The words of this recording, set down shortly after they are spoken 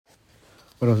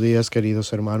Buenos días,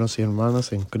 queridos hermanos y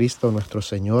hermanas en Cristo nuestro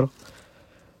Señor.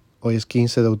 Hoy es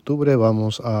 15 de octubre,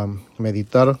 vamos a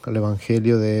meditar el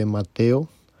Evangelio de Mateo,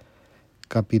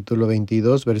 capítulo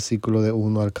 22, versículo de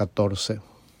 1 al 14.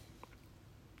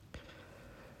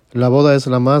 La boda es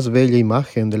la más bella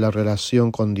imagen de la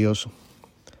relación con Dios.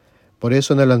 Por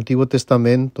eso en el Antiguo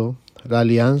Testamento, la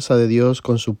alianza de Dios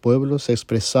con su pueblo se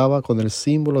expresaba con el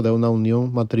símbolo de una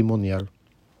unión matrimonial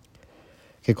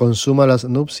que consuma las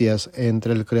nupcias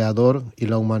entre el Creador y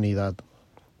la humanidad.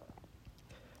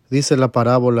 Dice la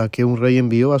parábola que un rey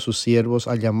envió a sus siervos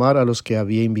a llamar a los que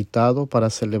había invitado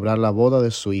para celebrar la boda de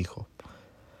su hijo.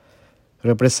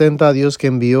 Representa a Dios que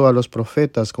envió a los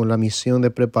profetas con la misión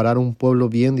de preparar un pueblo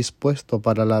bien dispuesto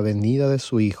para la venida de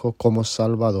su Hijo como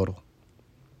Salvador.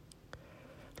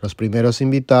 Los primeros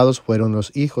invitados fueron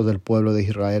los hijos del pueblo de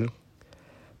Israel,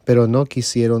 pero no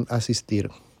quisieron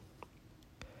asistir.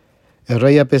 El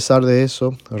rey, a pesar de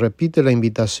eso, repite la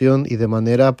invitación y de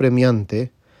manera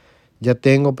apremiante: ya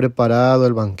tengo preparado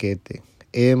el banquete,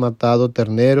 he matado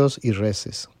terneros y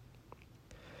reses.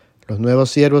 Los nuevos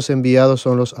siervos enviados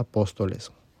son los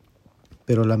apóstoles,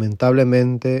 pero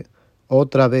lamentablemente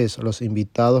otra vez los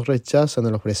invitados rechazan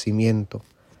el ofrecimiento,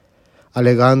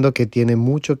 alegando que tienen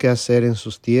mucho que hacer en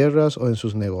sus tierras o en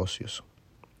sus negocios.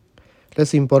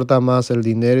 Les importa más el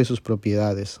dinero y sus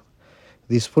propiedades,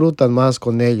 disfrutan más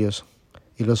con ellos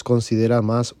y los considera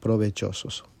más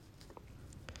provechosos.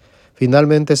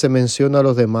 Finalmente se menciona a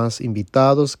los demás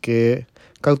invitados que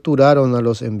capturaron a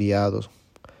los enviados,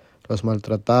 los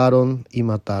maltrataron y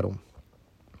mataron.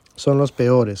 Son los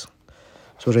peores.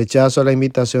 Su rechazo a la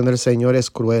invitación del Señor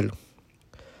es cruel.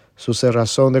 Su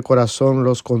cerrazón de corazón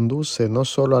los conduce no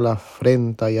solo a la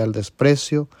afrenta y al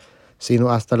desprecio, sino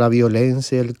hasta la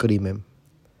violencia y el crimen.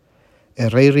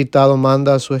 El rey irritado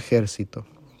manda a su ejército,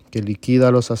 que liquida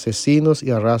a los asesinos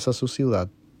y arrasa su ciudad.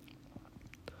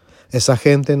 Esa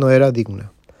gente no era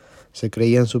digna. Se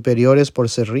creían superiores por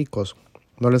ser ricos.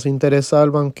 No les interesaba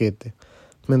el banquete.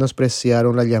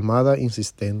 Menospreciaron la llamada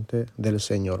insistente del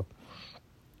Señor.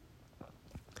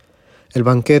 El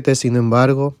banquete, sin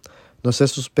embargo, no se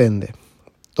suspende.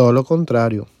 Todo lo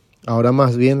contrario. Ahora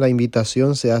más bien la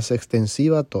invitación se hace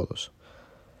extensiva a todos.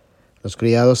 Los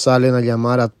criados salen a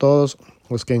llamar a todos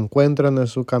los que encuentran en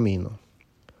su camino.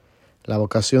 La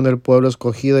vocación del pueblo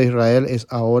escogido de Israel es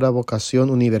ahora vocación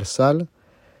universal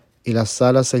y la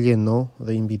sala se llenó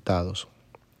de invitados.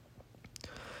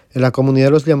 En la comunidad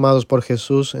de los llamados por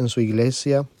Jesús en su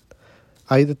iglesia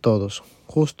hay de todos,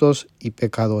 justos y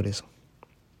pecadores,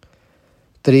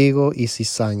 trigo y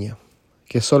cizaña,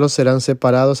 que solo serán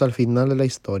separados al final de la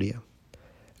historia.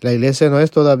 La iglesia no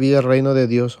es todavía el reino de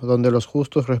Dios, donde los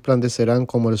justos resplandecerán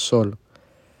como el sol.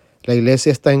 La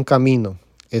iglesia está en camino.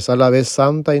 Es a la vez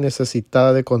santa y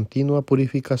necesitada de continua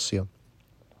purificación.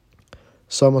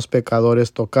 Somos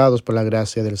pecadores tocados por la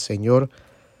gracia del Señor,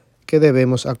 que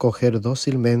debemos acoger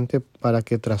dócilmente para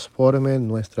que transforme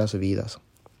nuestras vidas.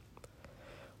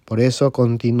 Por eso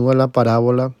continúa la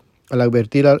parábola al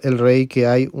advertir al rey que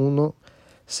hay uno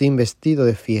sin vestido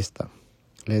de fiesta.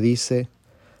 Le dice: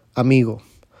 amigo,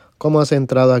 ¿cómo has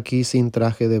entrado aquí sin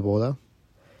traje de boda?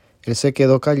 Él se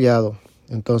quedó callado.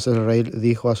 Entonces el rey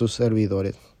dijo a sus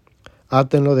servidores: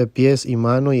 átenlo de pies y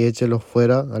manos y échenlo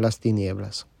fuera a las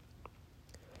tinieblas.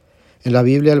 En la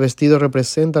Biblia el vestido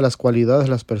representa las cualidades de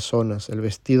las personas, el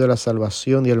vestido de la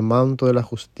salvación y el manto de la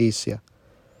justicia.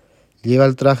 Lleva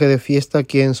el traje de fiesta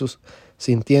quien,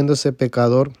 sintiéndose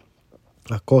pecador,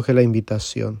 acoge la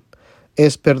invitación.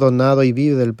 Es perdonado y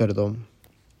vive del perdón.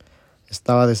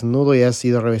 Estaba desnudo y ha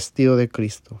sido revestido de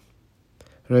Cristo.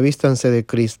 Revístanse de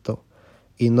Cristo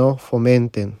y no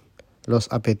fomenten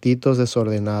los apetitos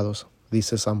desordenados,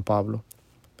 dice San Pablo.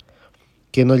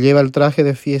 Quien no lleva el traje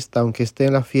de fiesta, aunque esté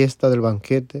en la fiesta del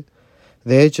banquete,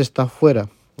 de hecho está fuera,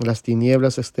 en las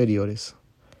tinieblas exteriores.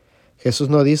 Jesús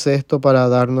no dice esto para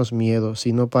darnos miedo,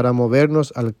 sino para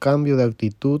movernos al cambio de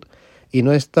actitud y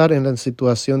no estar en la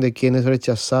situación de quienes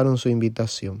rechazaron su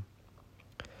invitación.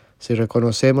 Si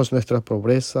reconocemos nuestra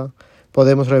pobreza,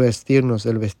 podemos revestirnos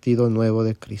del vestido nuevo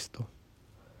de Cristo.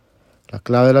 La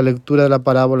clave de la lectura de la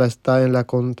parábola está en la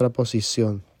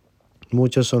contraposición.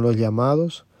 Muchos son los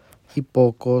llamados y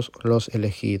pocos los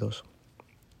elegidos.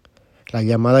 La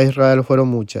llamada a Israel fueron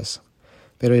muchas,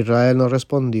 pero Israel no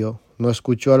respondió, no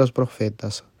escuchó a los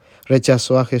profetas,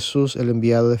 rechazó a Jesús, el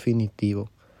enviado definitivo,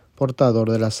 portador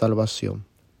de la salvación.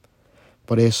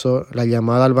 Por eso la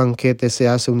llamada al banquete se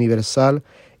hace universal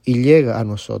y llega a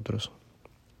nosotros,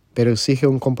 pero exige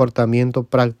un comportamiento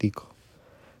práctico.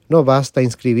 No basta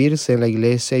inscribirse en la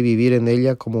iglesia y vivir en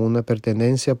ella como una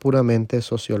pertenencia puramente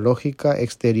sociológica,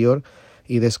 exterior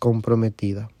y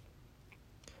descomprometida.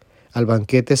 Al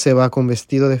banquete se va con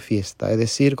vestido de fiesta, es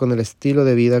decir, con el estilo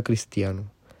de vida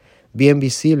cristiano, bien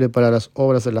visible para las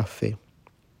obras de la fe.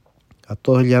 A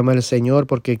todos llama el Señor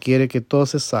porque quiere que todos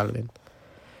se salven.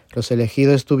 Los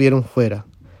elegidos estuvieron fuera,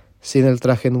 sin el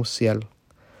traje nupcial,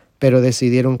 pero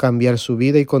decidieron cambiar su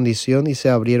vida y condición y se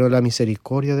abrieron a la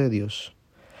misericordia de Dios.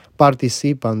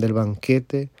 Participan del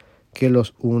banquete que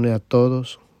los une a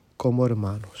todos como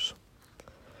hermanos.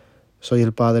 Soy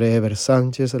el padre Hever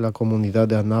Sánchez de la comunidad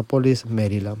de Annapolis,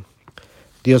 Maryland.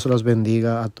 Dios los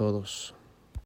bendiga a todos.